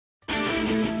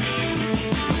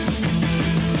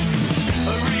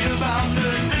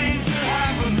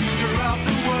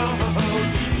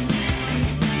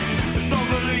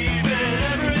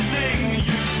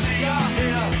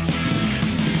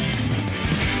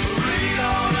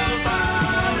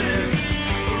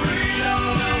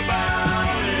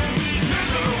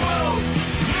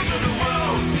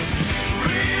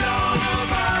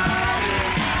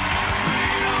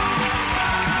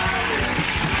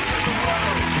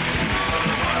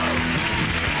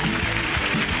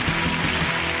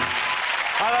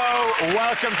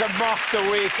Welcome to Mock the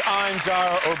Week. I'm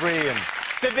Dara O'Brien.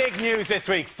 The big news this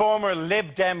week, former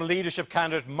Lib Dem leadership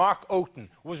candidate Mark Oaten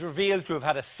was revealed to have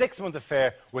had a 6-month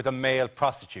affair with a male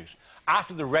prostitute.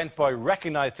 After the rent boy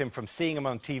recognised him from seeing him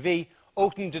on TV,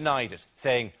 Oaten denied it,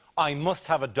 saying, "I must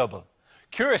have a double."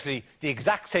 Curiously, the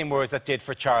exact same words that did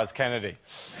for Charles Kennedy.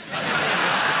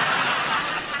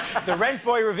 The rent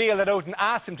boy revealed that Oaten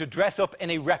asked him to dress up in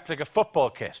a replica football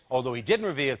kit, although he didn't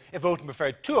reveal if Oaten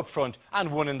preferred 2 up front and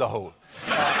 1 in the hole.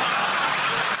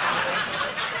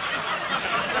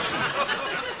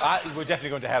 We're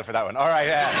definitely going to hell for that one. All right.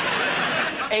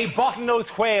 A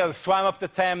bottlenose whale swam up the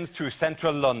Thames through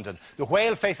central London. The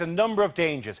whale faced a number of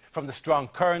dangers from the strong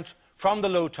current, from the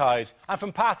low tide, and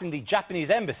from passing the Japanese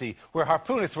embassy, where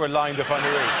harpoonists were lined up on the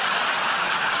reef.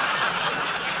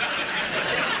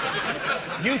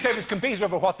 Newspapers competed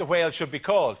over what the whale should be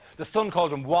called. The Sun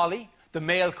called him Wally, the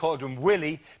Mail called him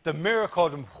Willie, the Mirror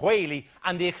called him Whaley,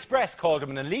 and the Express called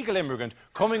him an illegal immigrant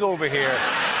coming over here,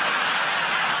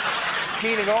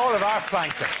 stealing all of our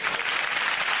plankton.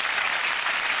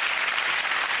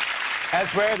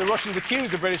 Elsewhere, the Russians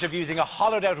accused the British of using a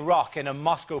hollowed-out rock in a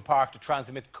Moscow park to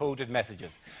transmit coded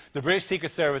messages. The British Secret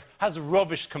Service has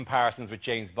rubbished comparisons with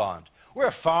James Bond.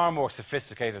 "We're far more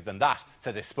sophisticated than that,"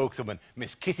 said a spokeswoman,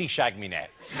 Miss Kissy Shagmey.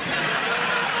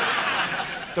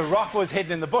 The rock was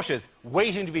hidden in the bushes,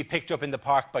 waiting to be picked up in the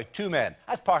park by 2 men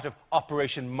as part of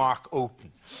Operation Mark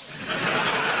Oaten.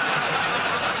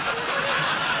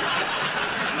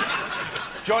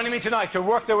 Joining me tonight to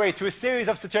work their way through a series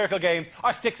of satirical games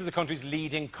are 6 of the country's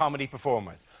leading comedy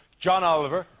performers: John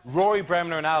Oliver, Rory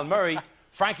Bremner and Al Murray,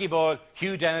 Frankie Boyle,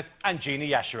 Hugh Dennis and Gina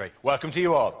Yashere. Welcome to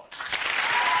you all.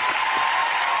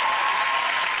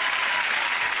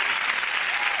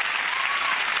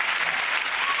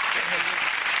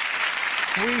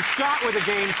 We start with a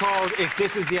game called If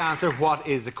This Is the Answer, What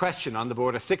Is the Question? On the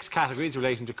board are 6 categories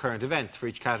relating to current events. For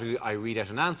each category, I read out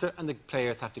an answer and the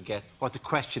players have to guess what the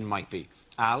question might be.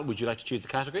 Al, would you like to choose the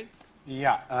category?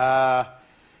 Yeah.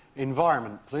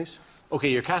 Environment, please. OK,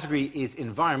 your category is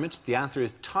environment. The answer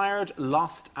is tired,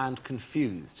 lost and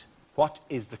confused. What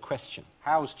is the question?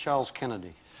 How's Charles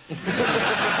Kennedy?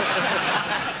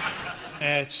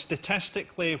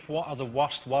 Statistically, what are the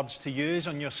worst words to use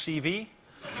on your CV?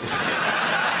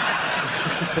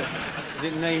 Does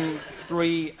it name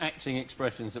 3 acting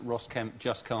expressions that Ross Kemp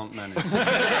just can't manage?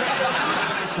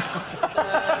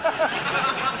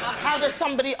 How does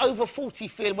somebody over 40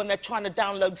 feel when they're trying to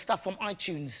download stuff from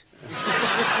iTunes?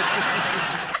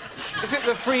 Is it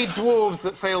the 3 dwarves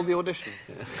that failed the audition?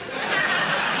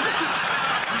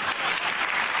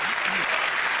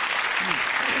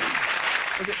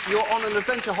 You're on an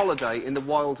adventure holiday in the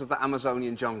wilds of the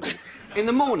Amazonian jungle. In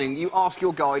the morning, you ask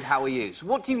your guide how he is.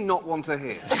 What do you not want to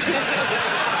hear?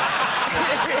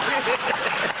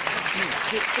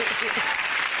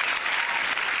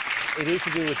 It is to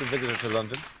do with the visitor to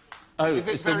London. Oh, Is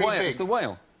it it's the very whale. big? It's the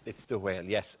whale. It's the whale,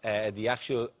 yes. The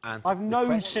actual answer... I've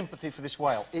no sympathy for this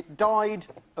whale. It died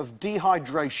of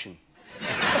dehydration.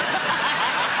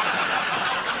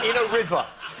 In a river.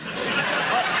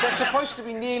 They're supposed to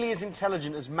be nearly as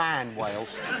intelligent as man,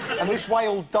 whales. And this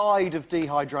whale died of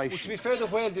dehydration. Well, to be fair, the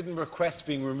whale didn't request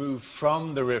being removed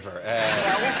from the river.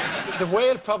 The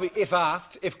whale probably, if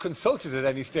asked, if consulted at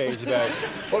any stage about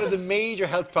what are the major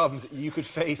health problems that you could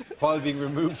face while being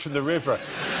removed from the river.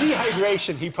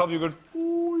 Dehydration, he probably would...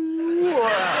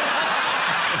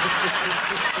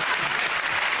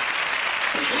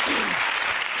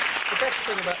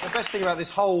 The best thing about this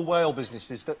whole whale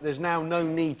business is that there's now no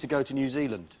need to go to New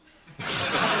Zealand.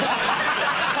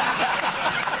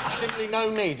 Simply no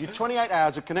need. You're 28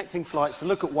 hours of connecting flights to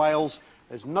look at whales.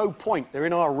 There's no point. They're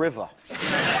in our river. Do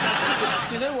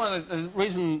you know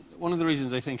one of the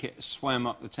reasons I think it swam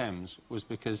up the Thames was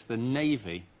because the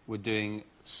Navy were doing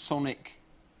sonic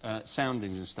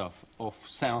soundings and stuff off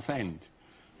Southend,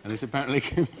 and this apparently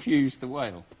confused the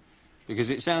whale.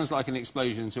 Because it sounds like an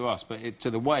explosion to us, but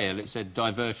to the whale it said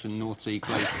diversion, North Sea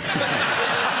closed.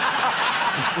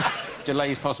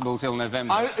 Delays possible till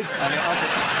November.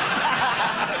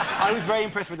 I was very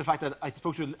impressed with the fact that I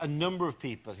spoke to a number of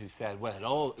people who said,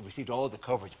 well, it received all the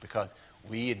coverage because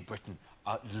we in Britain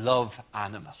love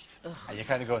animals. Ugh. And you're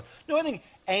kind of going, no, I think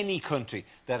any country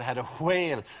that had a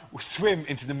whale swim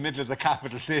into the middle of the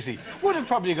capital city would have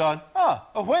probably gone, oh,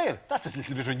 a whale, that's a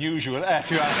little bit unusual to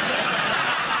us.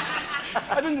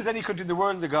 I don't think there's any country in the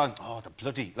world that gone, oh, the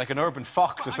bloody, like an urban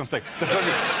fox or something.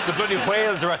 The bloody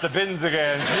whales are at the bins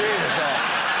again.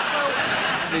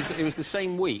 It was the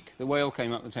same week, the whale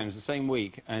came up the Thames, the same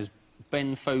week as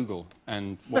Ben Fogle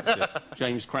and,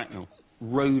 James Cracknell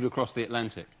rowed across the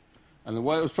Atlantic. And the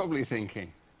whale was probably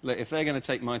thinking, look, if they're going to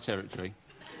take my territory,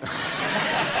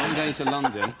 I'm going to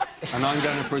London and I'm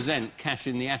going to present Cash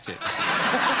in the Attic.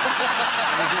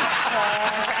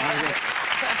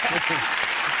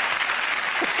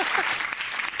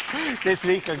 This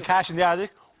week on Cash in the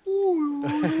Attic.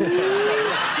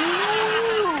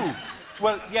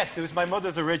 Well, yes, it was my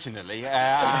mother's originally. But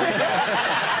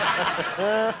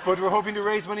we're hoping to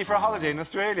raise money for a holiday in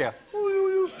Australia.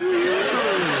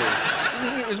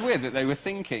 It was weird that they were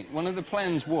thinking... One of the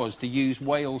plans was to use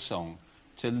whale song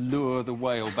to lure the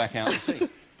whale back out to sea.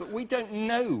 But we don't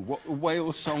know what a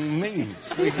whale song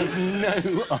means. We have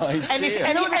no idea.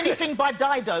 Anything by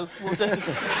Dido will do. Yeah,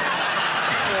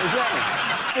 exactly.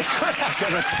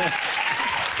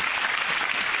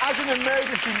 As an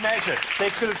emergency measure, they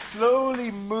could have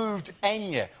slowly moved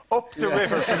Enya up the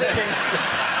river from Kingston,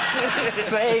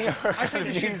 playing her I think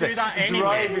they should music, do that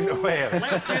anyway. driving the whale.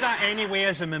 Let's do that anyway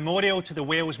as a memorial to the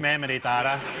whale's memory,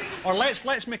 Dara. Or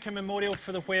let's make a memorial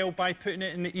for the whale by putting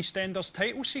it in the EastEnders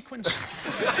title sequence.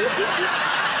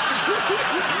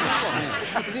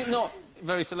 Is it not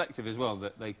very selective as well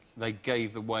that they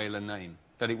gave the whale a name?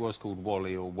 That it was called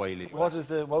Wally or Whaley? What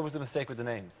was the mistake with the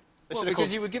names? Well,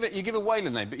 because you give a whale a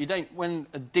name, but you don't... When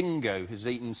a dingo has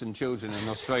eaten some children in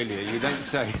Australia, you don't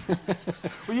say...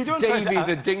 Well, you don't Davy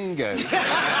the dingo.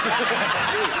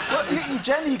 Well, you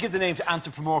generally give the name to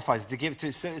anthropomorphise, to give it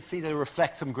to see that it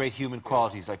reflects some great human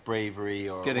qualities like bravery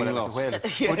or Getting whatever. lost. The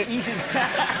whale. But eating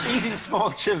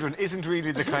small children isn't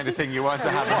really the kind of thing you want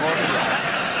to have a morning.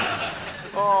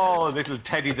 Oh, little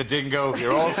Teddy the dingo,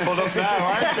 you're all full up now,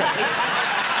 aren't you?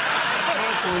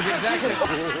 Exactly.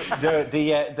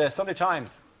 The Sunday Times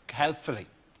helpfully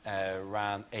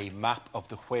ran a map of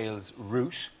the whale's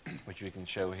route, which we can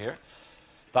show here.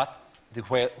 That's the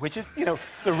whale, which is, you know,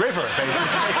 the river, basically.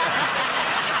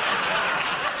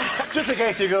 Just in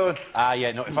case you're going,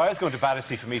 yeah, no, if I was going to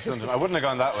Battersea from East London, I wouldn't have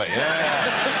gone that way.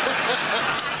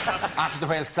 Yeah. After the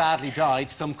whale sadly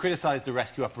died, some criticised the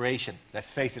rescue operation.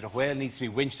 Let's face it, a whale needs to be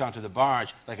winched onto the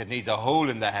barge like it needs a hole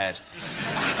in the head.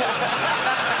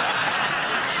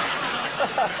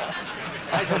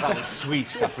 I thought that was sweet,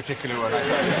 that particular one.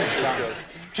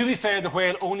 To be fair, the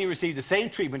whale only received the same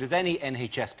treatment as any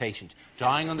NHS patient,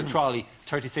 dying on the trolley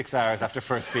 36 hours after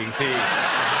first being seen.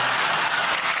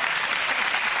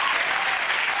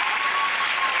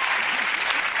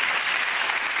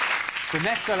 The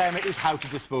next dilemma is how to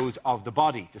dispose of the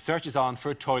body. The search is on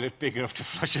for a toilet big enough to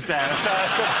flush it down. So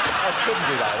I couldn't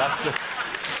do that. That's just...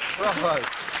 Bravo.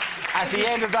 At the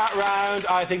end of that round,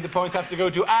 I think the points have to go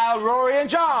to Al, Rory and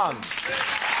John.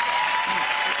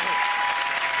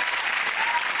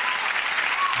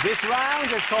 This round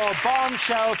is called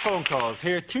Bombshell Phone Calls.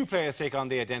 Here, two players take on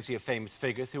the identity of famous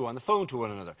figures who are on the phone to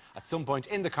one another. At some point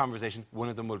in the conversation, one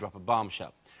of them will drop a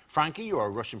bombshell. Frankie, you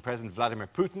are Russian President Vladimir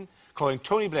Putin, calling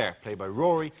Tony Blair, played by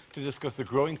Rory, to discuss the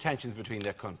growing tensions between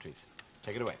their countries.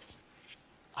 Take it away.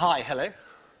 Hi, hello.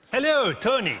 Hello,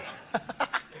 Tony.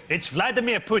 It's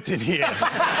Vladimir Putin here.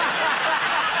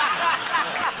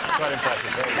 Quite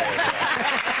impressive. Very good.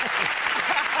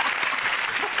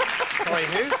 Sorry,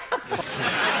 who?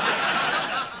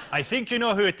 I think you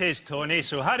know who it is, Tony,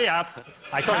 so hurry up.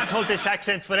 I can't hold this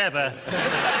accent forever.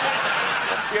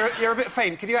 You're a bit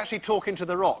faint. Could you actually talk into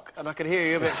the rock and I could hear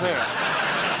you a bit clearer?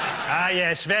 Ah,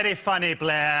 yes, very funny,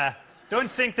 Blair.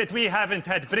 Don't think that we haven't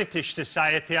had British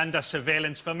society under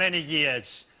surveillance for many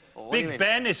years. What do you Big mean?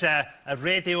 Ben is a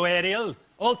radio aerial,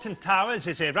 Alton Towers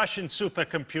is a Russian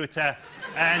supercomputer,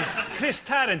 and Chris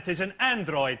Tarrant is an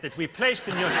android that we placed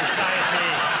in your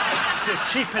society to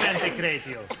cheapen and degrade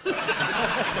you.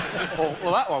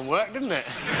 Well, that one worked, didn't it?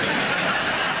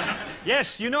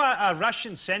 Yes, you know a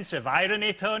Russian sense of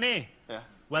irony, Tony? Yeah.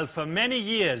 Well, for many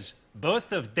years,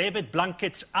 both of David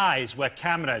Blunkett's eyes were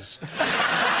cameras.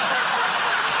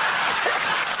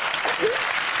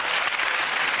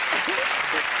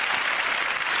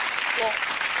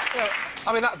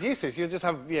 I mean, that's useless. You'll just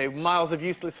have, miles of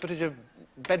useless footage of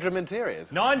bedroom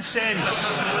interiors.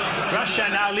 Nonsense! Russia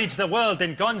now leads the world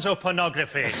in gonzo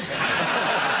pornography.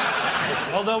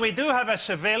 Although we do have a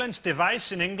surveillance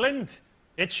device in England,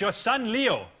 it's your son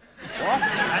Leo. What?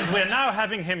 And we're now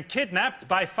having him kidnapped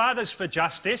by Fathers for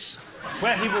Justice,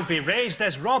 where he will be raised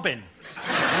as Robin.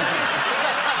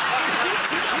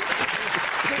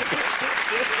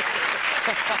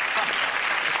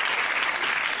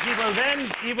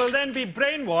 He will then be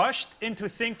brainwashed into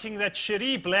thinking that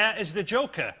Cherie Blair is the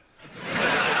Joker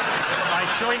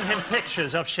by showing him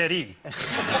pictures of Cherie.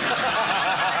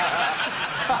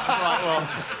 Right,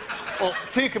 well,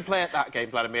 two can play at that game,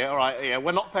 Vladimir. All right, yeah,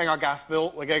 we're not paying our gas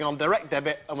bill, we're going on direct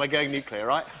debit, and we're going nuclear,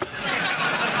 right?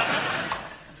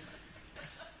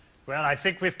 Well, I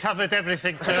think we've covered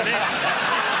everything, Tony.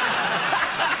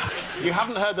 You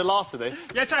haven't heard the last of this.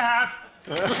 Yes, I have.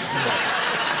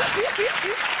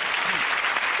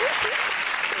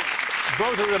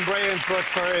 Both of them brilliant, but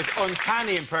for his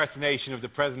uncanny impersonation of the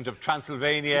President of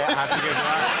Transylvania, I have to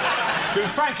give it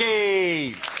to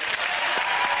Frankie!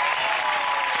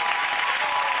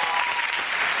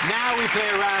 Now we play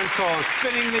a round called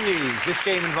Spinning the News. This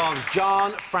game involves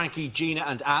John, Frankie, Gina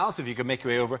and Al, so if you could make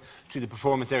your way over to the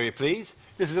performance area, please.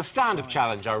 This is a stand-up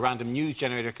challenge. Our random news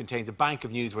generator contains a bank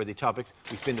of newsworthy topics.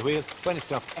 We spin the wheel. When it's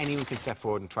stopped, anyone can step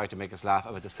forward and try to make us laugh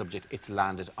about the subject it's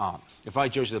landed on. If I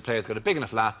judge that the player's got a big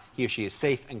enough laugh, he or she is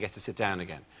safe and gets to sit down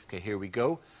again. OK, here we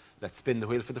go. Let's spin the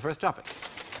wheel for the first topic.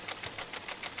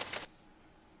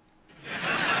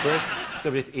 First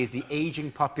subject is the ageing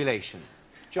population.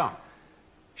 John.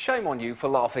 Shame on you for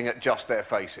laughing at just their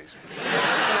faces.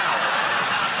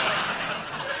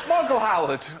 Michael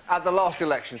Howard, at the last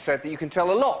election, said that you can tell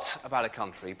a lot about a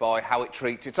country by how it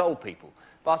treats its old people.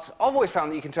 But I've always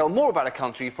found that you can tell more about a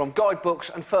country from guidebooks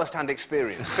and first-hand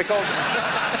experience. Because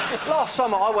last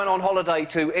summer I went on holiday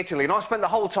to Italy and I spent the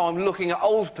whole time looking at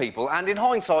old people, and in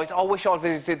hindsight, I wish I'd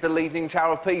visited the Leaning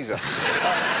Tower of Pisa.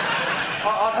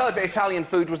 I'd heard that Italian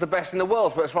food was the best in the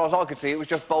world, but as far as I could see, it was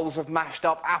just bowls of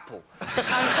mashed-up apple.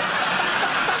 Well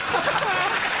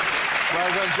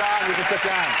done, John. You can sit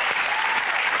down.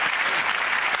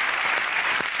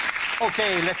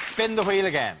 OK, let's spin the wheel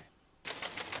again.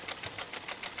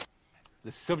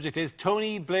 The subject is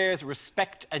Tony Blair's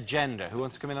Respect Agenda. Who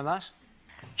wants to come in on that?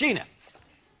 Gina.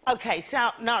 OK,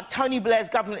 so now Tony Blair's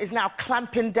government is now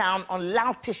clamping down on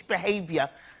loutish behaviour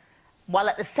while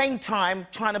at the same time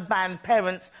trying to ban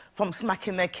parents from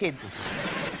smacking their kids.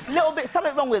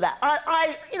 Something wrong with that.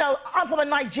 You know, I'm from a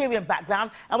Nigerian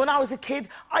background, and when I was a kid,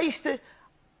 I used to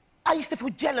feel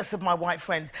jealous of my white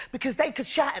friends because they could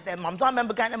shout at their mums. I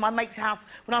remember going to my mate's house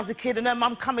when I was a kid and her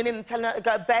mum coming in and telling her to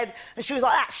go to bed, and she was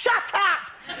like that, "Shut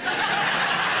up!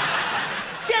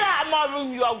 Get out of my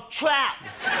room, you old tramp!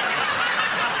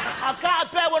 I'll go to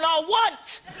bed when I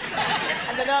want!"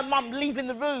 And then her mum leaving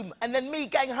the room, and then me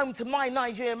going home to my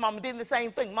Nigerian mum and doing the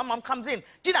same thing. My mum comes in,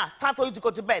 "Gina, time for you to go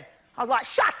to bed." I was like,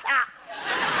 "Shut up!"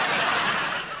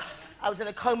 I was in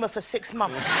a coma for 6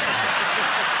 months.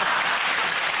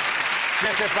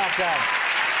 Get it back down.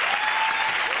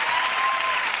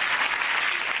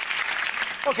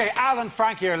 OK, Al and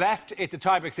Frankie are left. It's a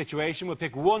tiebreak situation. We'll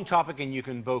pick one topic and you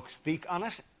can both speak on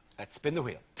it. Let's spin the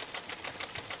wheel.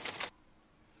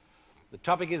 The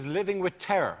topic is living with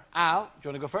terror. Al, do you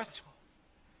want to go first?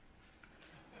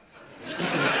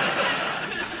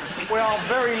 We are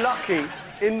very lucky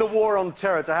in the war on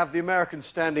terror to have the Americans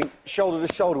standing shoulder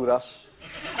to shoulder with us.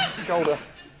 Shoulder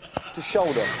to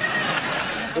shoulder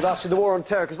with us in the war on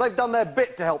terror, because they've done their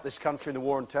bit to help this country in the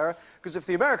war on terror, because if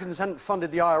the Americans hadn't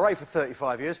funded the IRA for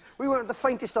 35 years, we wouldn't have the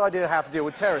faintest idea how to deal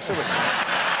with terrorists, would we?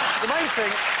 The main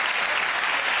thing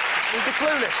is the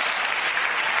clueless.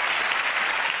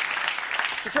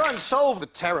 To try and solve the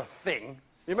terror thing,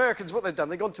 the Americans, what they've done,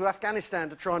 they've gone to Afghanistan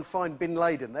to try and find bin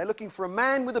Laden. They're looking for a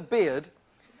man with a beard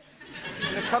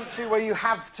in a country where you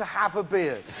have to have a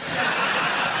beard.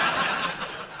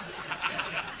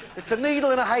 It's a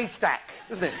needle in a haystack,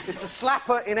 isn't it? It's a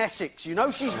slapper in Essex. You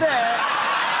know she's there.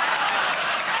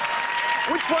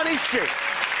 Which one is she?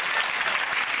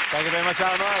 Thank you very much,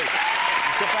 Al Murray.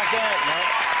 Sit back there. No.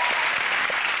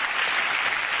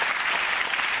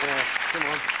 Yeah, come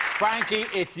on. Frankie,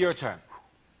 it's your turn.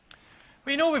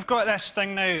 Well, you know, we've got this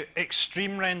thing now,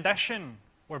 extreme rendition,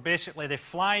 where basically they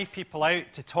fly people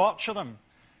out to torture them,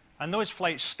 and those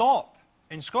flights stop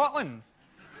in Scotland.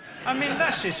 I mean,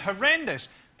 this is horrendous.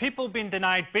 People being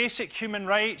denied basic human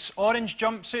rights, orange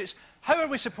jumpsuits. How are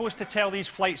we supposed to tell these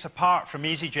flights apart from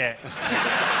EasyJet?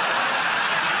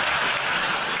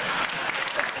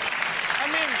 I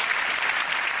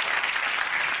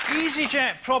mean,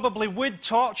 EasyJet probably would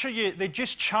torture you. They'd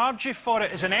just charge you for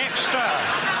it as an extra.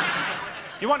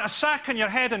 You want a sack on your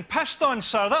head and pissed on,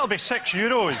 sir? That'll be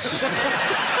 €6.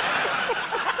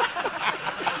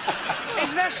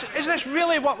 Is this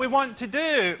really what we want to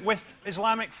do with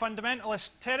Islamic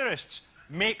fundamentalist terrorists?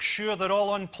 Make sure they're all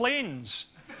on planes?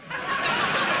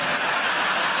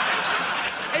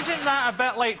 Isn't that a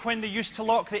bit like when they used to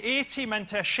lock the A-team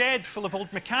into a shed full of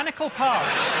old mechanical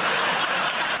parts?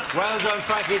 Well done,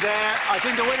 Frankie, there. I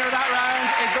think the winner of that round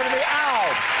is going to be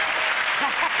Al.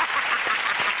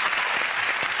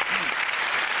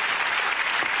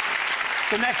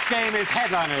 The next game is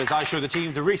Headliners. I show the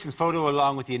teams a recent photo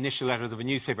along with the initial letters of a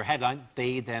newspaper headline.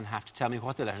 They then have to tell me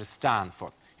what the letters stand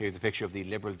for. Here's a picture of the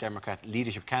Liberal Democrat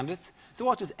leadership candidates. So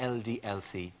what does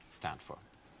LDLC stand for?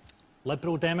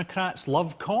 Liberal Democrats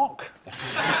love cock.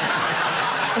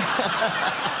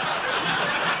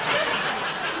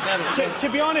 To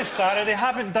be honest, Dara, they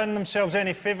haven't done themselves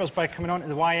any favours by coming on to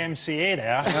the YMCA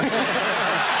there.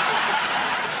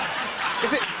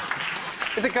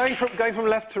 Is it going from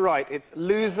left to right? It's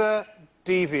loser,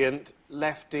 deviant,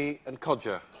 lefty, and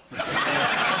codger.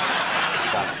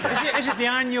 Is it the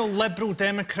annual Liberal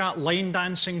Democrat line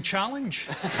dancing challenge?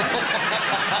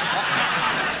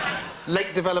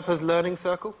 Lake Developers Learning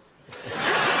Circle?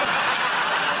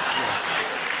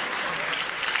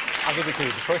 I'll give you two.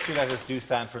 The first two letters do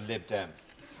stand for Lib Dems.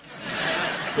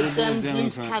 Lib Dems,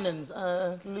 Democrats. loose cannons.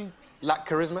 Lack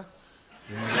charisma?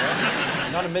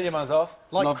 Not a million miles off.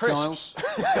 Like Love crisps?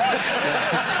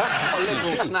 A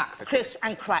liberal snack. Chris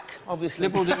and crack, obviously.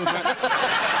 Liberal Democrats.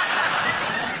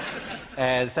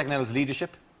 The second letter is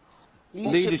leadership.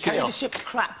 Leadership. Leadership's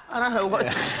crap. I don't know what...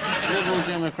 Liberal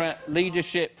Democrat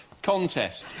leadership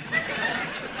contest.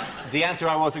 The answer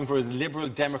I was looking for is Liberal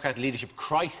Democrat leadership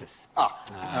crisis. Oh,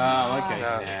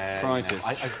 OK. Crisis.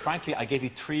 Frankly, I gave you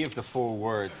 3 of the 4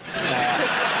 words.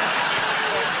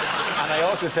 And I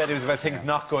also said it was about things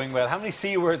not going well. How many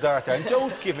C words are there? And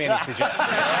don't give me any suggestions.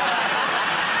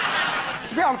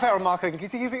 To be unfair on Mark Hogan,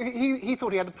 because he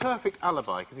thought he had the perfect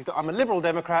alibi, because he thought, I'm a Liberal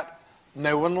Democrat,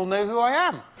 no one will know who I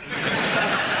am.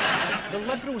 The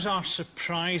Liberals are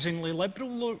surprisingly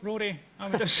liberal, Rory, I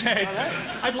would have said.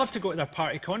 I'd love to go to their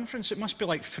party conference. It must be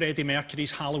like Freddie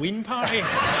Mercury's Halloween party.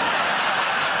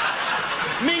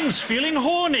 Ming's feeling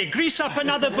horny. Grease up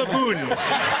another baboon.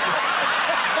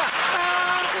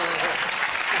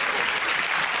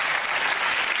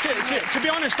 To be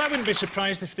honest, I wouldn't be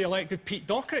surprised if they elected Pete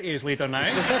Doherty as leader now.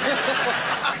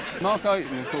 Mark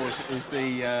Oaten, of course, is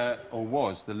or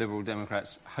was the Liberal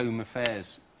Democrats' Home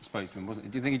Affairs spokesman, wasn't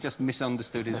he? Do you think he just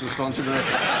misunderstood his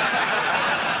responsibility?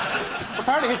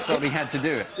 Apparently his Thought he had to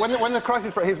do it. When the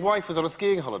crisis broke, his wife was on a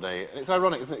skiing holiday. And it's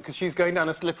ironic, isn't it? Because she's going down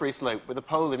a slippery slope with a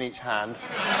pole in each hand.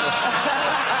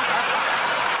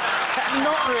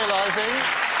 Not realising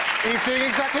he's doing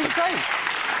exactly the same.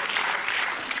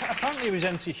 Apparently he was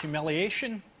into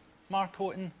humiliation, Mark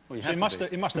Houghton. Well, so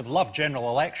he must have loved general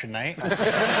election night.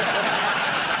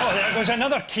 Oh, there goes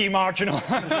another key marginal.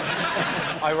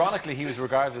 Ironically, he was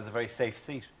regarded as a very safe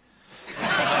seat.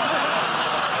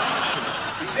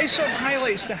 It sort of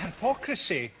highlights the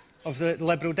hypocrisy of the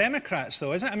Liberal Democrats,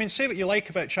 though, isn't it? I mean, say what you like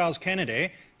about Charles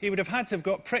Kennedy, he would have had to have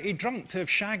got pretty drunk to have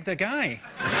shagged a guy.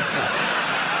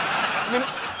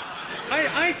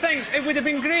 I think it would have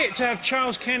been great to have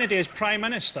Charles Kennedy as Prime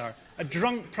Minister, a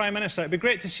drunk Prime Minister. It'd be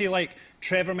great to see, like,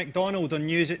 Trevor McDonald on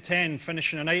News at 10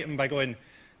 finishing an item by going,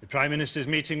 "The Prime Minister's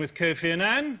meeting with Kofi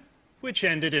Annan," which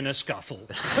ended in a scuffle.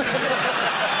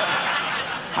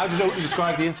 How did Oaten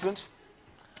describe the incident?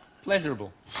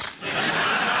 Pleasurable.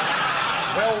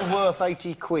 Well worth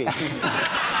 80 quid.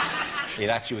 It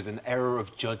actually was an error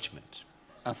of judgment.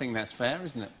 I think that's fair,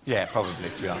 isn't it? Yeah, probably,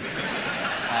 to be honest.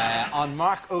 On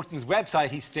Mark Oaten's website,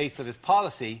 he states that his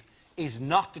policy is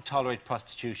not to tolerate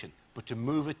prostitution, but to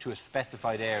move it to a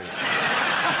specified area.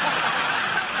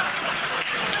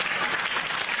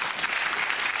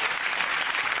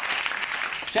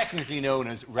 Technically known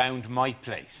as Round My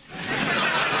Place.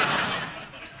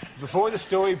 Before the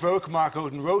story broke, Mark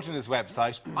Oaten wrote on his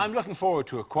website, "I'm looking forward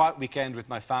to a quiet weekend with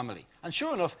my family." And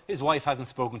sure enough, his wife hasn't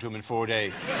spoken to him in 4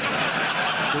 days.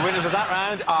 The winners of that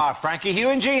round are Frankie, Hugh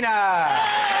and Gina.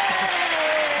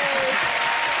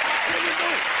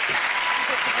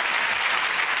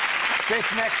 This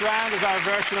next round is our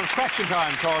version of Question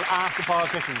Time called Ask the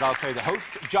Politicians. I'll play the host.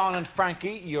 John and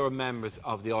Frankie, you're members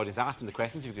of the audience asking the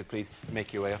questions. If you could please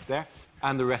make your way up there.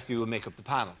 And the rest of you will make up the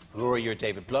panel. Rory, you're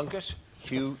David Blunkett.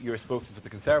 Hugh, you're a spokesman for the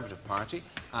Conservative Party.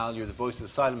 Al, you're the voice of the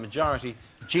silent majority.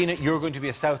 Gina, you're going to be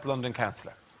a South London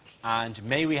councillor. And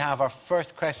may we have our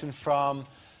first question from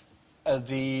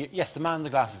the man in the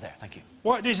glasses there. Thank you.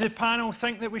 What does the panel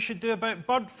think that we should do about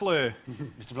bird flu?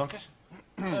 Mr Blunkett?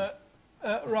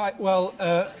 Right, well,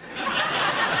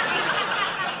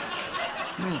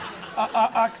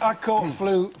 I caught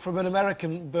flu from an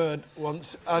American bird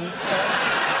once, and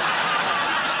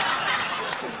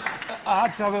I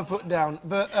had to have her put down.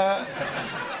 But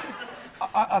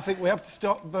I think we have to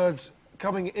stop birds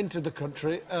coming into the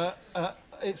country.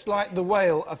 It's like the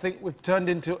whale. I think we've turned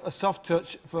into a soft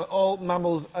touch for all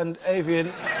mammals and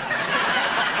avian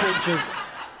creatures.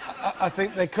 I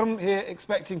think they come here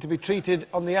expecting to be treated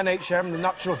on the NHM, the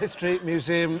Natural History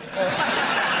Museum.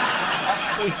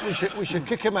 We should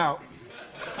kick them out.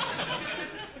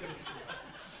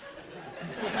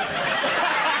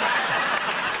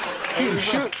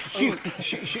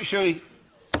 Surely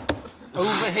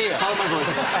Over here. Hold my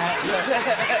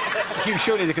voice. Hugh,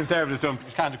 surely the Conservatives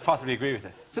can't possibly agree with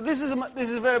this. So this is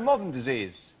a very modern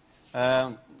disease.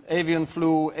 Avian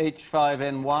flu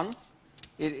H5N1.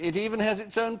 It even has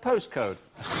its own postcode.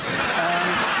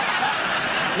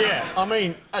 Yeah, I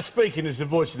mean, speaking as the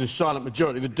voice of the silent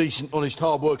majority, the decent, honest,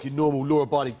 hard-working, normal,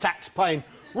 law-abiding, tax-paying,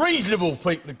 reasonable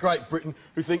people of Great Britain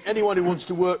who think anyone who wants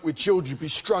to work with children should be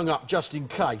strung up just in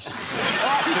case. I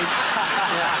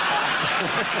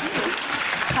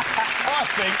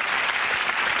think...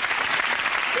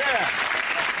 Yeah.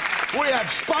 We have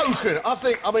spoken. I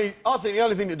think the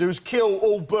only thing to do is kill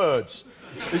all birds.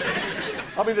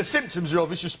 I mean, the symptoms are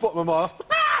obvious. You spot them off.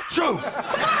 Achoo!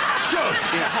 Achoo!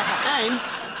 Yeah.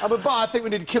 But I think we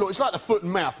need to kill it. It's like the foot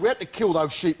and mouth. We had to kill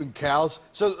those sheep and cows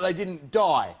so that they didn't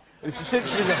die. And it's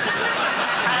essentially the...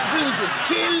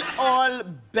 Kill all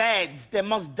birds. They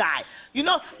must die. You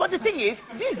know, but the thing is,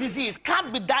 this disease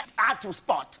can't be that hard to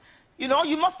spot. You know,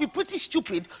 you must be pretty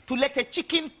stupid to let a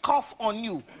chicken cough on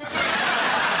you.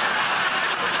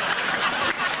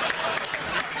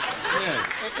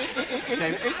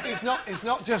 It's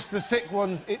not just the sick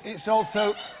ones, it's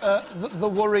also the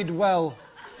worried well.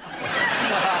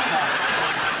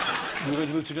 We're going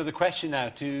to move to another question now,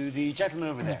 to the gentleman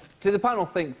over there. Do the panel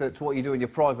think that what you do in your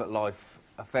private life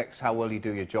affects how well you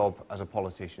do your job as a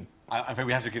politician? I think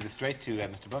we have to give this straight to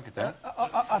Mr. Bucket there.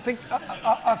 I think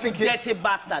it's... Dirty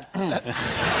bastard.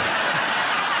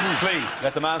 Please,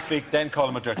 let the man speak, then call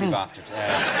him a dirty bastard.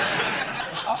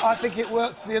 I think it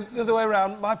works the other way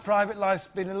around. My private life's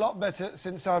been a lot better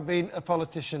since I've been a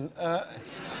politician.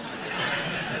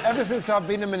 Ever since I've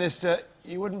been a minister,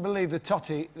 you wouldn't believe the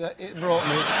totty that it brought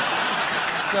me.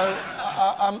 So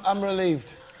I'm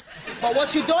relieved. But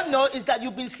what you don't know is that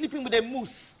you've been sleeping with a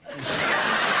moose.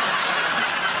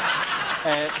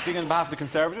 Speaking on behalf of the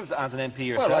Conservatives, as an MP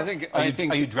yourself, well, I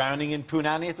think... Are you drowning in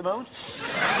Punani at the moment?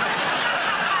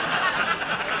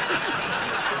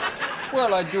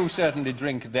 Well, I do certainly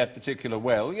drink at that particular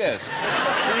well, yes.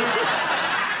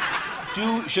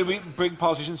 Should we bring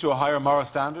politicians to a higher moral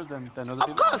standard than other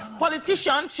people? Of course,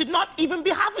 politicians should not even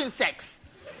be having sex.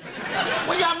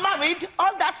 When you're married,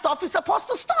 all that stuff is supposed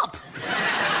to stop.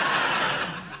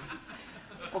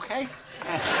 OK.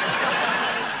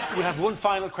 We have one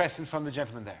final question from the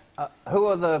gentleman there. Who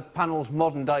are the panel's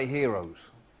modern-day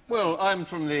heroes? Well, I'm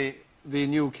from the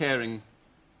new, caring,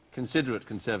 considerate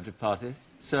Conservative Party,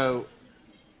 so...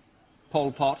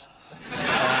 Pol Pot,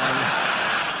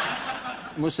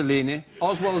 Mussolini,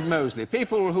 Oswald Mosley,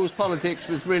 people whose politics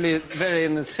was really very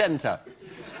in the centre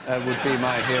would be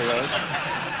my heroes.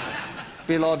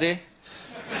 Bill Oddie,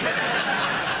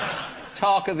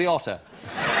 Tarka the Otter.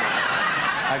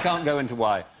 I can't go into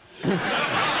why.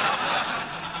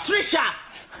 Trisha!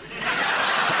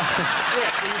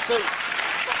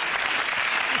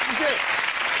 This is it.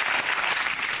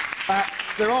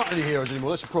 There aren't any heroes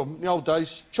anymore, that's the problem. In the old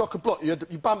days, chock-a-block, you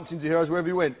bumped into heroes wherever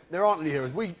you went. There aren't any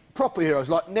heroes. We proper heroes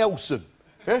like Nelson.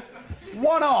 Yeah?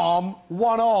 One arm,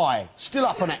 one eye. Still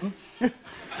up on at them.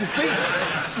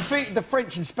 Defeated the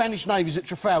French and Spanish navies at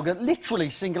Trafalgar, literally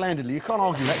single-handedly. You can't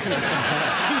argue that, can you?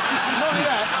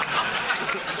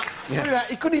 Not only that,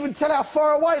 he couldn't even tell how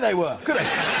far away they were, could he?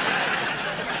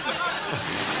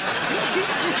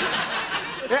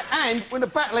 Yeah, and when the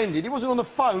battle ended, he wasn't on the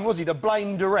phone, was he, to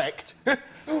blame direct?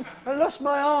 Oh, I lost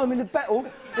my arm in the battle,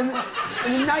 and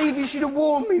the Navy should have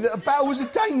warned me that a battle was a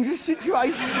dangerous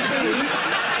situation to be in.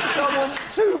 So I want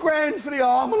 £2 grand for the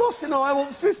arm, I lost an eye, I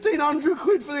want 1,500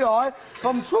 quid for the eye.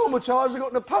 I'm traumatised, I've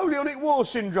got Napoleonic War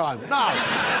syndrome. No.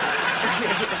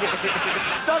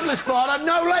 Douglas Bader had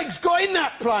no legs, got in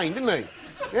that plane, didn't he?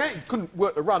 Yeah, he couldn't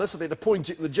work the rudder, so they had to point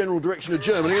it in the general direction of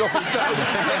Germany and off it go.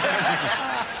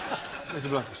 Mr.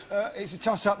 Blunkett. It's a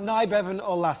toss-up, Nye Bevan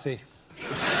or Lassie.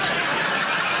 Can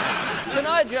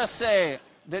I just say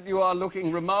that you are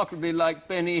looking remarkably like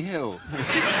Benny Hill?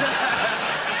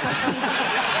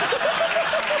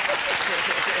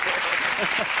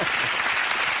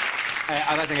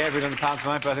 I don't think everyone on the panel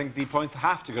tonight, but I think the points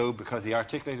have to go because he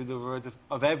articulated the words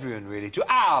of everyone, really. To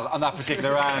Al on that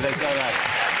particular round. Frankie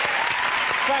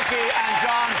and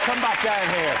John, come back down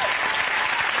here.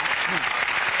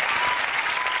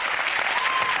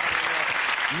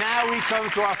 Now we come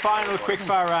to our final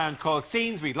quickfire round called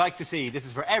Scenes We'd Like to See. This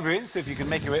is for everyone, so if you can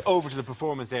make your way over to the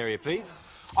performance area, please.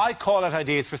 I call out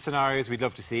ideas for scenarios we'd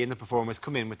love to see, and the performers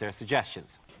come in with their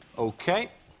suggestions. OK.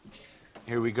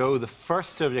 Here we go. The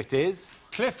first subject is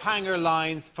cliffhanger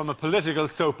lines from a political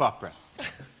soap opera.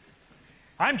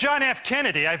 I'm John F.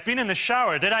 Kennedy. I've been in the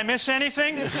shower. Did I miss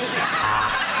anything?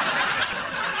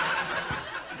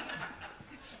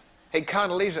 Hey,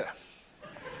 Condoleezza.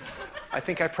 I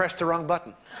think I pressed the wrong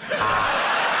button.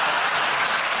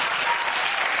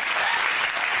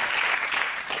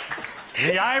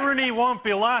 The irony won't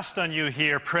be lost on you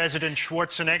here, President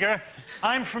Schwarzenegger.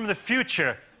 I'm from the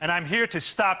future, and I'm here to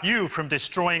stop you from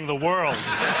destroying the world.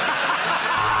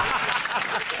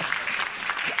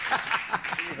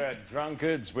 We've had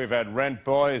drunkards, we've had rent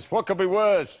boys. What could be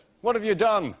worse? What have you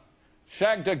done?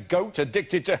 Shagged a goat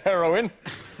addicted to heroin?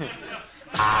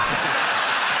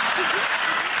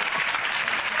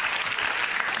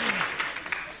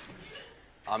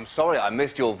 I'm sorry I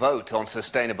missed your vote on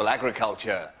sustainable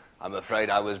agriculture. I'm afraid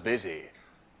I was busy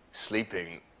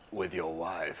sleeping with your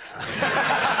wife.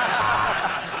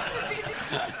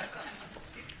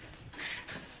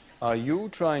 Are you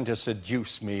trying to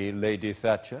seduce me, Lady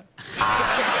Thatcher?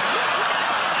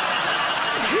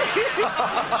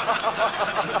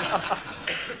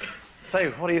 So,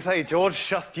 what do you say, George?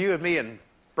 Just you and me and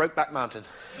Brokeback Mountain.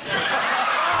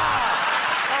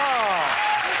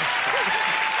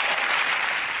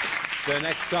 The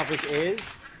next topic is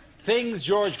things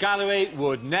George Galloway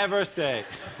would never say.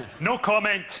 No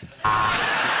comment. I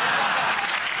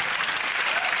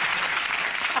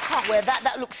can't wear that.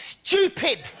 That looks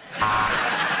stupid.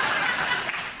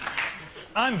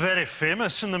 I'm very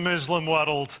famous in the Muslim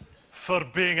world for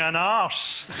being an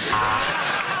arse.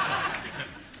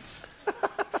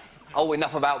 Oh,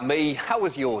 enough about me. How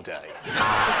was your day?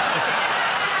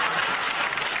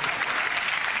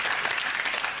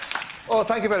 Oh,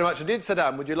 thank you very much indeed,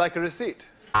 Saddam. Would you like a receipt?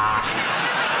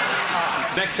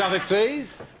 Next topic,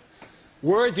 please.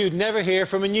 Words you'd never hear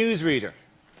from a newsreader.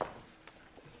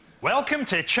 Welcome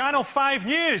to Channel 5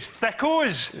 News,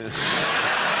 thickos.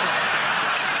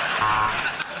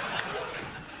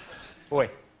 Oi,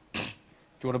 do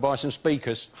you want to buy some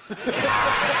speakers?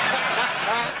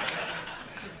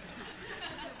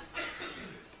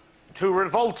 Too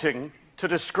revolting to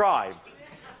describe.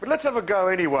 But let's have a go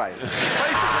anyway.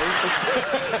 Basically...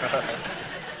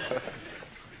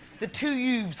 The two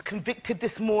youths convicted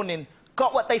this morning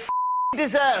got what they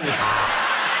deserved.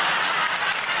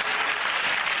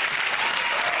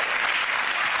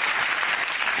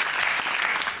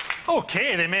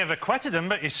 OK, they may have acquitted him,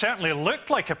 but he certainly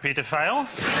looked like a paedophile.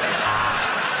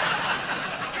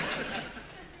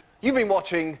 You've been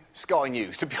watching Sky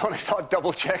News. To be honest, I'd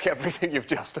double-check everything you've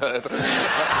just heard.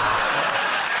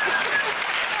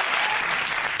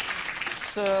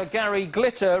 Sir Gary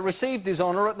Glitter received his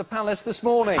honour at the Palace this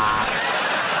morning.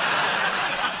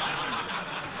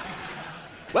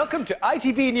 Welcome to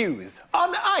ITV News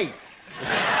on ice.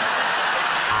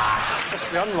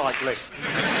 Must be unlikely.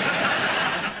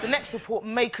 The next report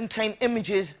may contain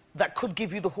images that could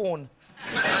give you the horn.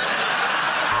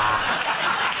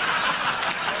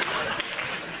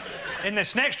 In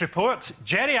this next report,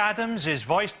 Jerry Adams is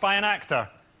voiced by an actor,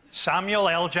 Samuel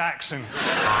L. Jackson.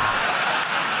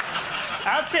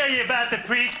 I'll tell you about the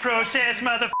peace process,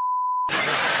 mother.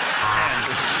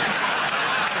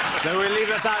 So we'll leave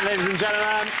it at that, ladies and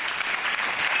gentlemen.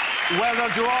 Well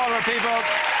done to all our people.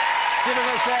 Give it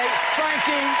a say.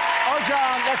 Frankie or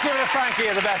John, let's give it a Frankie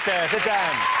of the best there. Sit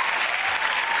down.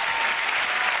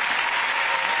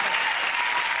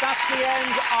 That's the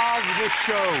end of the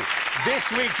show. This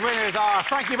week's winners are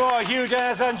Frankie Boy, Hugh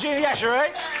Dennis and Jeannie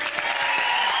Eshery.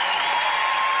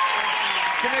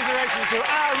 Commiserations to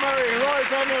Al Murray, Roy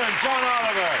Bremner and John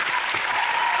Oliver.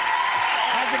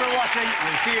 Thank you for watching and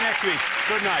we'll see you next week.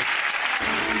 Good night.